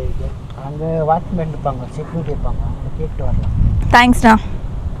பார்க்க கூடாது. அங்க வாட்ச்மேன் இருப்பாங்க, செக்யூரிட்டி இருப்பாங்க, அவங்க கேட்டு வரலாம். താങ്ക്സ്ഡാ.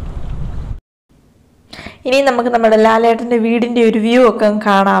 ഇനി നമുക്ക് നമ്മുടെ ലാലേട്ടൻ്റെ വീടിൻ്റെ ഒരു വ്യൂ ഒക്കെ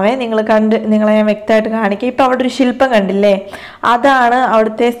കാണാവേ. നിങ്ങളെ ഞാൻ വ്യക്തമായിട്ട് കാണിക്കാം. ഇപ്പോൾ അവിടെ ഒരു ശില്പം കണ്ടില്ലേ, അതാണ്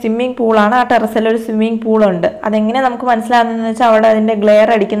അവിടുത്തെ സ്വിമ്മിംഗ് പൂളാണ്. ആ ടെറസിൽ ഒരു സ്വിമ്മിംഗ് പൂളുണ്ട്. അതെങ്ങനെ നമുക്ക് മനസ്സിലാകുന്നതെന്ന് വെച്ചാൽ അവിടെ അതിൻ്റെ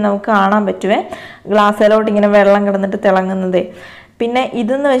ഗ്ലെയർ അടിക്കുന്ന നമുക്ക് കാണാൻ പറ്റുമേ, ഗ്ലാസ്സിലോട്ട് ഇങ്ങനെ വെള്ളം കിടന്നിട്ട് തിളങ്ങുന്നതേ. പിന്നെ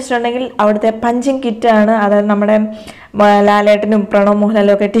ഇതെന്ന് വെച്ചിട്ടുണ്ടെങ്കിൽ അവിടുത്തെ പഞ്ചിങ് കിറ്റാണ്. അതായത് നമ്മുടെ ലാലേട്ടനും പ്രണവ്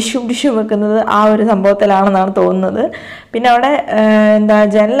മോഹൻലാലും ഒക്കെ ടിഷ്യൂ വെക്കുന്നത് ആ ഒരു സംഭവത്തിലാണെന്നാണ് തോന്നുന്നത്. പിന്നെ അവിടെ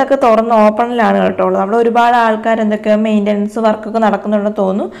ജനലൊക്കെ തുറന്ന് ഓപ്പണിലാണ് കേട്ടോ ഉള്ളത്. അവിടെ ഒരുപാട് ആൾക്കാർ എന്തൊക്കെ മെയിൻ്റനൻസ് വർക്കൊക്കെ നടക്കുന്നുണ്ടെന്ന്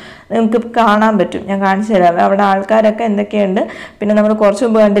തോന്നുന്നു. നിങ്ങൾക്ക് കാണാൻ പറ്റും, ഞാൻ കാണിച്ചു തരാം. അവിടെ ആൾക്കാരൊക്കെ എന്തൊക്കെയുണ്ട്. പിന്നെ നമ്മൾ കുറച്ച്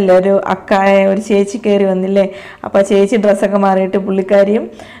മുമ്പ് കണ്ടില്ലേ ഒരു ഒരു ചേച്ചി കയറി വന്നില്ലേ, അപ്പോൾ ചേച്ചി ഡ്രസ്സൊക്കെ മാറിയിട്ട് പുള്ളിക്കാരിയും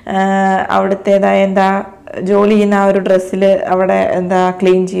അവിടുത്തേതായ ജോലി ചെയ്യുന്ന ആ ഒരു ഡ്രസ്സിൽ അവിടെ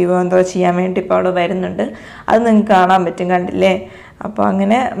ക്ലീൻ ചെയ്യുമോ എന്തോ ചെയ്യാൻ വേണ്ടി ഇപ്പോൾ അവിടെ വരുന്നുണ്ട്. അത് നിങ്ങൾക്ക് കാണാൻ പറ്റും, കണ്ടില്ലേ. അപ്പോൾ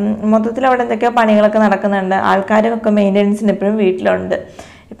അങ്ങനെ മൊത്തത്തിൽ അവിടെ എന്തൊക്കെയോ പണികളൊക്കെ നടക്കുന്നുണ്ട്. ആൾക്കാരൊക്കെ മെയിൻ്റെനൻസിന് എപ്പോഴും വീട്ടിലുണ്ട്.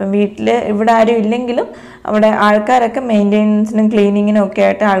 ഇപ്പം വീട്ടിൽ ഇവിടെ ആരും ഇല്ലെങ്കിലും അവിടെ ആൾക്കാരൊക്കെ മെയിൻ്റെനൻസിനും ക്ലീനിങ്ങിനും ഒക്കെ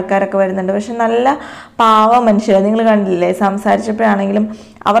ആയിട്ട് ആൾക്കാരൊക്കെ വരുന്നുണ്ട്. പക്ഷെ നല്ല പാവ മനുഷ്യർ, നിങ്ങൾ കണ്ടില്ലേ സംസാരിച്ചപ്പോഴാണെങ്കിലും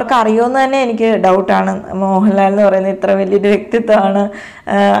അവർക്ക് അറിയുമെന്ന് തന്നെ എനിക്ക് ഡൗട്ടാണ്. മോഹൻലാൽ എന്ന് പറയുന്നത് ഇത്ര വലിയൊരു വ്യക്തിത്വമാണ്,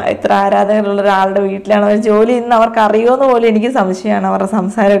 ഇത്ര ആരാധകരുള്ള ഒരാളുടെ വീട്ടിലാണ് അവർ ജോലി ചെയ്യുന്നത്, അവർക്ക് അറിയുമെന്ന് പോലും എനിക്ക് സംശയമാണ്. അവരുടെ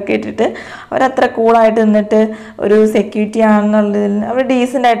സംസാരമൊക്കെ ഇട്ടിട്ട് അവരത്ര കൂളായിട്ട് നിന്നിട്ട് ഒരു സെക്യൂരിറ്റി ആണെന്നുള്ളതിൽ അവർ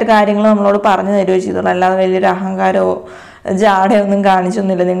ഡീസൻ്റായിട്ട് കാര്യങ്ങൾ നമ്മളോട് പറഞ്ഞു തരുകയോ ചെയ്തോളൂ. അല്ലാതെ വലിയൊരു അഹങ്കാരമോ ജാടയൊന്നും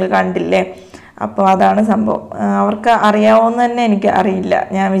കാണിച്ചൊന്നുമില്ല, നിങ്ങൾ കണ്ടില്ലേ. അപ്പോൾ അതാണ് സംഭവം. അവർക്ക് അറിയാവുമെന്ന് തന്നെ എനിക്ക് അറിയില്ല.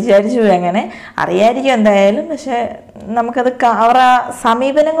 ഞാൻ വിചാരിച്ചു അങ്ങനെ അറിയായിരിക്കും എന്തായാലും. പക്ഷേ നമുക്കത് അവരുടെ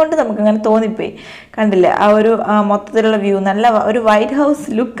സമീപനം കൊണ്ട് നമുക്കങ്ങനെ തോന്നിപ്പോയി. കണ്ടില്ലേ ആ ഒരു മൊത്തത്തിലുള്ള വ്യൂ, നല്ല ഒരു വൈറ്റ് ഹൗസ്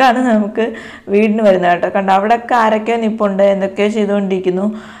ലുക്കാണ് നമുക്ക് വീടിന് വരുന്നത് കേട്ടോ. കണ്ടോ അവിടെയൊക്കെ ആരൊക്കെയോ നിൽപ്പുണ്ട്, എന്തൊക്കെയോ ചെയ്തുകൊണ്ടിരിക്കുന്നു,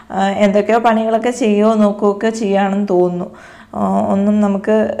 എന്തൊക്കെയോ പണികളൊക്കെ ചെയ്യുമോ നോക്കുകയൊക്കെ ചെയ്യുകയാണെന്ന് തോന്നുന്നു. ഒന്നും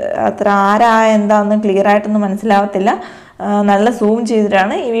നമുക്ക് അത്ര എന്താണെന്ന് ക്ലിയർ ആയിട്ടൊന്നും മനസ്സിലാവത്തില്ല. നല്ല സൂം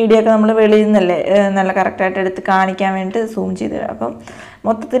ചെയ്തിട്ടാണ് ഈ വീഡിയോ ഒക്കെ നമ്മൾ വെളിയിൽ നിന്നല്ലേ നല്ല കറക്റ്റായിട്ട് എടുത്ത് കാണിക്കാൻ വേണ്ടിയിട്ട് സൂം ചെയ്തിട്ട്. അപ്പം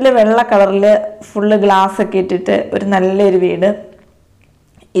മൊത്തത്തിൽ വെള്ള കളറിൽ ഫുള്ള് ഗ്ലാസ് ഒക്കെ ഇട്ടിട്ട് ഒരു നല്ലൊരു വീട്.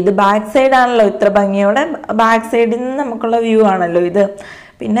 ഇത് ബാക്ക് സൈഡാണല്ലോ, ഇത്ര ഭംഗിയോടെ ബാക്ക് സൈഡിൽ നിന്ന് നമുക്കുള്ള വ്യൂ ആണല്ലോ ഇത്.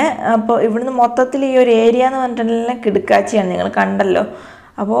 പിന്നെ അപ്പോൾ ഇവിടുന്ന് മൊത്തത്തിൽ ഈ ഒരു ഏരിയ എന്ന് പറഞ്ഞിട്ടുണ്ടെങ്കിൽ കിടുക്കാച്ചിയാണ്, നിങ്ങൾ കണ്ടല്ലോ.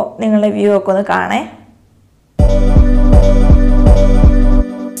 അപ്പോൾ നിങ്ങൾ വ്യൂ ഒക്കെ ഒന്ന് കാണേ.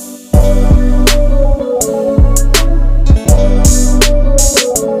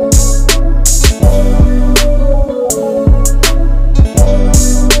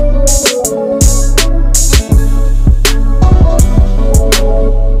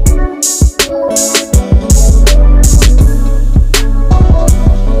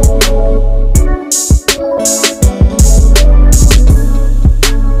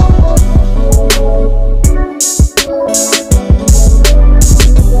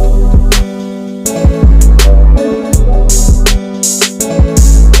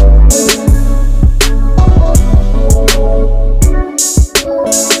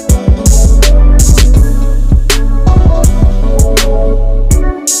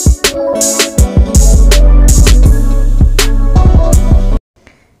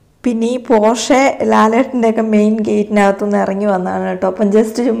 പിന്നെ ഈ പോർഷെ ലാലേട്ടൻ്റെയൊക്കെ മെയിൻ ഗേറ്റിനകത്തുനിന്ന് ഇറങ്ങി വന്നതാണ് കേട്ടോ. അപ്പം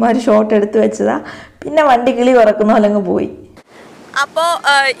ജസ്റ്റ് ചുമ്മാ ഒരു ഷോട്ട് എടുത്ത് വെച്ചതാണ്. പിന്നെ വണ്ടി കിളി പറക്കുന്ന പോലെ അങ്ങ് പോയി. അപ്പോൾ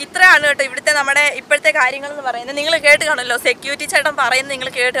ഇത്രയാണ് കേട്ടോ ഇവിടുത്തെ നമ്മുടെ ഇപ്പോഴത്തെ കാര്യങ്ങൾ എന്ന് പറയുന്നത്. നിങ്ങൾ കേട്ട് കാണുമല്ലോ, സെക്യൂരിറ്റി ചേട്ടൻ പറയുന്നത് നിങ്ങൾ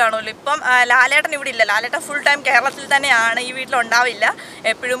കേട്ട് കാണുമല്ലോ. ഇപ്പം ലാലേട്ടൻ ഇവിടെ ഇല്ല, ലാലേട്ടൻ ഫുൾ ടൈം കേരളത്തിൽ തന്നെയാണ്, ഈ വീട്ടിലുണ്ടാവില്ല.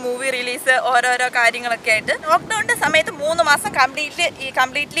 എപ്പോഴും മൂവി റിലീസ് ഓരോരോ കാര്യങ്ങളൊക്കെ ആയിട്ട്. ലോക്ക്ഡൗണിൻ്റെ സമയത്ത് 3 മാസം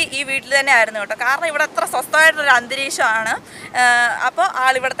കംപ്ലീറ്റ്ലി ഈ വീട്ടിൽ തന്നെ ആയിരുന്നു കേട്ടോ. കാരണം ഇവിടെ അത്ര സ്വസ്ഥമായിട്ടുള്ളൊരു അന്തരീക്ഷമാണ്. അപ്പോൾ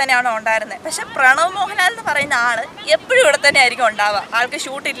ആളിവിടെ തന്നെയാണ് ഉണ്ടായിരുന്നത്. പക്ഷേ പ്രണവ് മോഹൻലാൽ എന്ന് പറയുന്ന ആൾ എപ്പോഴും ഇവിടെ തന്നെ ആയിരിക്കും ഉണ്ടാവുക. ആൾക്ക്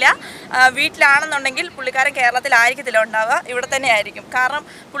ഷൂട്ടില്ല, വീട്ടിലാണെന്നുണ്ടെങ്കിൽ പുള്ളിക്കാരൻ കേരളത്തിലായിരിക്കത്തില്ല ഉണ്ടാവുക, ഇവിടെ തന്നെ ആയിരിക്കും. കാരണം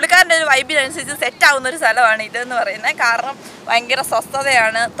പുള്ളിക്കാരൻ്റെ ഒരു വൈബിനനുസരിച്ച് സെറ്റ് ആവുന്ന ഒരു സ്ഥലമാണ് ഇതെന്ന് പറയുന്നത്. കാരണം ഭയങ്കര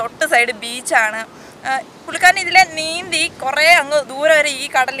സ്വസ്ഥതയാണ്, തൊട്ട് സൈഡ് ബീച്ചാണ്. പുള്ളിക്കാരൻ ഇതിലെ നീന്തി കുറേ അങ്ങ് ദൂരെ വരെ ഈ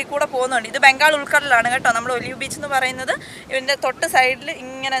കടലിൽ കൂടെ പോകുന്നുണ്ട്. ഇത് ബംഗാൾ ഉൾക്കടലാണ് കേട്ടോ. നമ്മൾ ഒലിവ് ബീച്ച് എന്ന് പറയുന്നത് ഇതിൻ്റെ തൊട്ട് സൈഡിൽ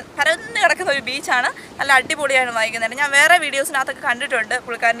ഇങ്ങനെ പരന്ന് കിടക്കുന്ന ഒരു ബീച്ചാണ്. നല്ല അടിപൊളിയാണ് വൈകുന്നേരം. ഞാൻ വേറെ വീഡിയോസിനകത്തൊക്കെ കണ്ടിട്ടുണ്ട്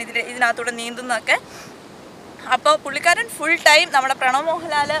പുള്ളിക്കാരൻ ഇതിനകത്തൂടെ നീന്തുന്നതൊക്കെ. അപ്പോൾ പുള്ളിക്കാരൻ ഫുൾ ടൈം നമ്മുടെ പ്രണവ്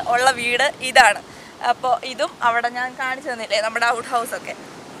മോഹൻലാൽ ഉള്ള വീട് ഇതാണ്. അപ്പോൾ ഇതും അവിടെ ഞാൻ കാണിച്ചു തന്നില്ലേ നമ്മുടെ ഔട്ട് ഹൗസൊക്കെ.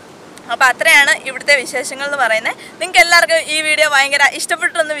 അപ്പോൾ അത്രയാണ് ഇവിടുത്തെ വിശേഷങ്ങൾ എന്ന് പറയുന്നത്. നിങ്ങൾക്ക് എല്ലാവർക്കും ഈ വീഡിയോ ഭയങ്കര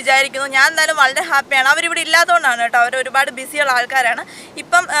ഇഷ്ടപ്പെട്ടെന്ന് വിചാരിക്കുന്നു. ഞാൻ എന്തായാലും വളരെ ഹാപ്പിയാണ്. അവരിവിടെ ഇല്ലാത്തതുകൊണ്ടാണ് കേട്ടോ, അവർ ഒരുപാട് ബിസിയുള്ള ആൾക്കാരാണ്.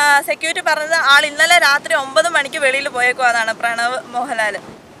 ഇപ്പം സെക്യൂരിറ്റി പറഞ്ഞത് ആൾ ഇന്നലെ രാത്രി 9 മണിക്ക് വെളിയിൽ പോയേക്കുവാന്നാണ് പ്രണവ് മോഹൻലാൽ.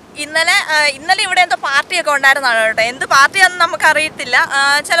 ഇന്നലെ ഇവിടെ എന്തോ പാർട്ടിയൊക്കെ ഉണ്ടായിരുന്നതാണ് കേട്ടോ. എന്ത് പാർട്ടിയാണെന്ന് നമുക്കറിയത്തില്ല.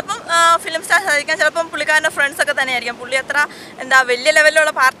 ചിലപ്പം ഫിലിം സ്റ്റാർസ് ആയിരിക്കാം, ചിലപ്പം പുള്ളിക്കാരൻ്റെ ഫ്രണ്ട്സൊക്കെ തന്നെയായിരിക്കും. പുള്ളി അത്ര വലിയ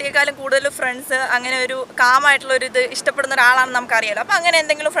ലെവലിലുള്ള പാർട്ടിയേക്കാളും കൂടുതൽ ഫ്രണ്ട്സ്, അങ്ങനെ ഒരു കാമായിട്ടുള്ളൊരു ഇത് ഇഷ്ടപ്പെടുന്ന ഒരാളാണെന്ന് നമുക്കറിയാലോ. അപ്പോൾ അങ്ങനെ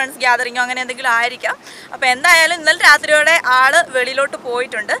എന്തെങ്കിലും ഫ്രണ്ട്സ് ഗ്യാതറിങ്ങോ അങ്ങനെ എന്തെങ്കിലും ആയിരിക്കാം. അപ്പോൾ എന്തായാലും ഇന്നലെ രാത്രിയോടെ ആൾ വെളിയിലോട്ട്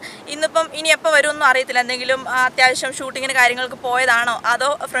പോയിട്ടുണ്ട്. ഇന്നിപ്പം ഇനി എപ്പോൾ വരുമെന്നും അറിയത്തില്ല. എന്തെങ്കിലും അത്യാവശ്യം ഷൂട്ടിങ്ങിന് കാര്യങ്ങൾക്ക് പോയതാണോ,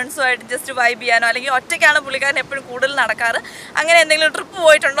 അതോ ഫ്രണ്ട്സുമായിട്ട് ജസ്റ്റ് വൈബ് ചെയ്യാനോ, അല്ലെങ്കിൽ ഒറ്റയ്ക്കാണ് പുള്ളിക്കാരൻ എപ്പോഴും കൂടുതൽ നടക്കാറ്, അങ്ങനെ എന്തെങ്കിലും ട്രിപ്പ്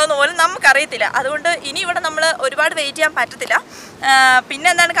പോയിട്ടുണ്ടോ ഉണ്ടോയെന്ന് പോലും നമുക്കറിയത്തില്ല. അതുകൊണ്ട് ഇനി ഇവിടെ നമ്മൾ ഒരുപാട് വെയിറ്റ് ചെയ്യാൻ പറ്റത്തില്ല. പിന്നെ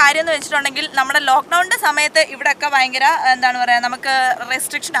എന്താണ് കാര്യം എന്ന് വെച്ചിട്ടുണ്ടെങ്കിൽ നമ്മുടെ ലോക്ക്ഡൗണിൻ്റെ സമയത്ത് ഇവിടെയൊക്കെ ഭയങ്കര എന്താണ് പറയുക, നമുക്ക്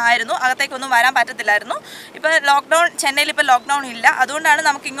റെസ്ട്രിക്ഷൻ ആയിരുന്നു, അകത്തേക്കൊന്നും വരാൻ പറ്റത്തില്ലായിരുന്നു. ഇപ്പോൾ ലോക്ക്ഡൗൺ, ചെന്നൈയിൽ ഇപ്പോൾ ലോക്ക്ഡൗൺ ഇല്ല, അതുകൊണ്ടാണ്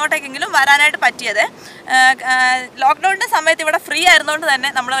നമുക്ക് ഇങ്ങോട്ടേക്കെങ്കിലും വരാനായിട്ട് പറ്റിയത്. ലോക്ക്ഡൗണിൻ്റെ സമയത്ത് ഇവിടെ ഫ്രീ ആയിരുന്നുകൊണ്ട്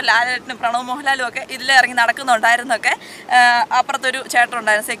തന്നെ നമ്മൾ ലാലേട്ടനും പ്രണവ് മോഹൻലാലും ഒക്കെ ഇതിൽ ഇറങ്ങി നടക്കുന്നുണ്ടായിരുന്നൊക്കെ. അപ്പുറത്തൊരു ചേട്ടൻ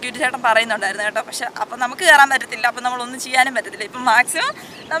ഉണ്ടായിരുന്നു, സെക്യൂരിറ്റി ചേട്ടൻ പറയുന്നുണ്ടായിരുന്നു കേട്ടോ. പക്ഷെ അപ്പം നമുക്ക് കയറാൻ പറ്റത്തില്ല, അപ്പം നമ്മളൊന്നും ചെയ്യാനും പറ്റത്തില്ല. ഇപ്പം മാക്സിമം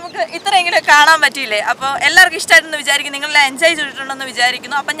നമുക്ക് ഇത്രയെങ്കിലും കാണാൻ പറ്റിയില്ലേ. അപ്പോൾ എല്ലാവർക്കും ഇഷ്ടമായിട്ടെന്ന് വിചാരിക്കും, നിങ്ങളെല്ലാം എൻജോയ് ചെയ്തിട്ടുണ്ടെന്ന്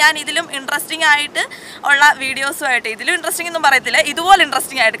വിചാരിക്കുന്നു. അപ്പം ഞാൻ ഇതിലും ഇൻട്രസ്റ്റിംഗ് ആയിട്ട് ഉള്ള വീഡിയോസുമായിട്ട്, ഇതിലും ഇൻട്രസ്റ്റിംഗ് ഒന്നും പറയത്തില്ല, ഇതുപോലെ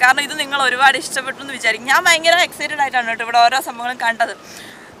ഇൻട്രസ്റ്റിംഗ് ആയിട്ട്, കാരണം ഇത് നിങ്ങൾ ഒരുപാട് ഇഷ്ടപ്പെട്ടു എന്ന് വിചാരിക്കും. ഞാൻ ഭയങ്കര എക്സൈറ്റഡ് ആയിട്ടാണ് കേട്ടോ ഇവിടെ ഓരോ സംഭവങ്ങളും കണ്ടത്.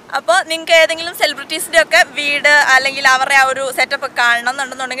 അപ്പോൾ നിങ്ങൾക്ക് ഏതെങ്കിലും സെലിബ്രിറ്റീസിൻ്റെ ഒക്കെ വീട് അല്ലെങ്കിൽ അവരുടെ ആ ഒരു സെറ്റപ്പ് കാണണം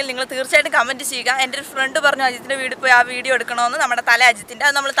എന്നുണ്ടെന്നുണ്ടെങ്കിൽ നിങ്ങൾ തീർച്ചയായിട്ടും കമൻറ്റ് ചെയ്യുക. എൻ്റെ ഒരു ഫ്രണ്ട് പറഞ്ഞു അജിത്തിൻ്റെ വീട് പോയി ആ വീഡിയോ എടുക്കണമെന്ന്, നമ്മുടെ തല അജിത്തിൻ്റെ.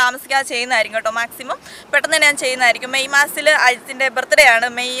 അത് നമ്മൾ താമസിക്കാതെ ചെയ്യുന്നതായിരിക്കും കേട്ടോ, മാക്സിമം പെട്ടെന്ന് തന്നെ ഞാൻ ചെയ്യുന്നതായിരിക്കും. മെയ് മാസത്തിൽ അജിത്തിൻ്റെ ബർത്ത്ഡേ ആണ്,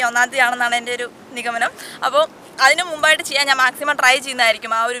 മെയ് 1-ാം തീയതി ആണെന്നാണ് എൻ്റെ ഒരു നിഗമനം. അപ്പോൾ അതിന് മുമ്പായിട്ട് ചെയ്യാൻ ഞാൻ മാക്സിമം ട്രൈ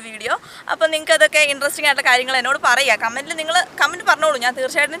ചെയ്യുന്നതായിരിക്കും ആ ഒരു വീഡിയോ. അപ്പോൾ നിങ്ങൾക്ക് അതൊക്കെ ഇൻട്രസ്റ്റിംഗ് ആയിട്ടുള്ള കാര്യങ്ങൾ എന്നോട് പറയുക, കമൻറ്റിൽ നിങ്ങൾ കമൻറ്റ് പറഞ്ഞോളൂ, ഞാൻ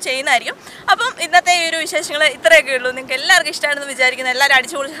തീർച്ചയായിട്ടും ചെയ്യുന്നതായിരിക്കും. അപ്പം ഇന്നത്തെ ഈ ഒരു വിശേഷങ്ങൾ ഇത്രയൊക്കെ ഉള്ളൂ. നിങ്ങൾക്ക് എല്ലാവർക്കും ഇഷ്ടമാണെന്ന് വിചാരിക്കുന്നു. എല്ലാവരും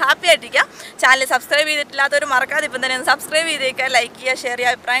അടിച്ചുപൊളിച്ച് ഹാപ്പി ആയിട്ടിരിക്കുക. ചാനൽ സബ്സ്ക്രൈബ് ചെയ്തിട്ടില്ലാത്തവർ മറക്കാതെ ഇപ്പം തന്നെ ഒന്ന് സബ്സ്ക്രൈബ് ചെയ്തേക്കുക, ലൈക്ക് ചെയ്യുക, ഷെയർ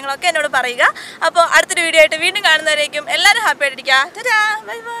ചെയ്യുക, അഭിപ്രായങ്ങളൊക്കെ എന്നോട് പറയുക. അപ്പോൾ അടുത്തൊരു വീഡിയോ ആയിട്ട് വീണ്ടും കാണുന്നവരേക്കും എല്ലാവരും ഹാപ്പി ആയിട്ടിരിക്കുക. Tata,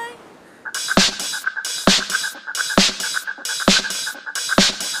 bye bye.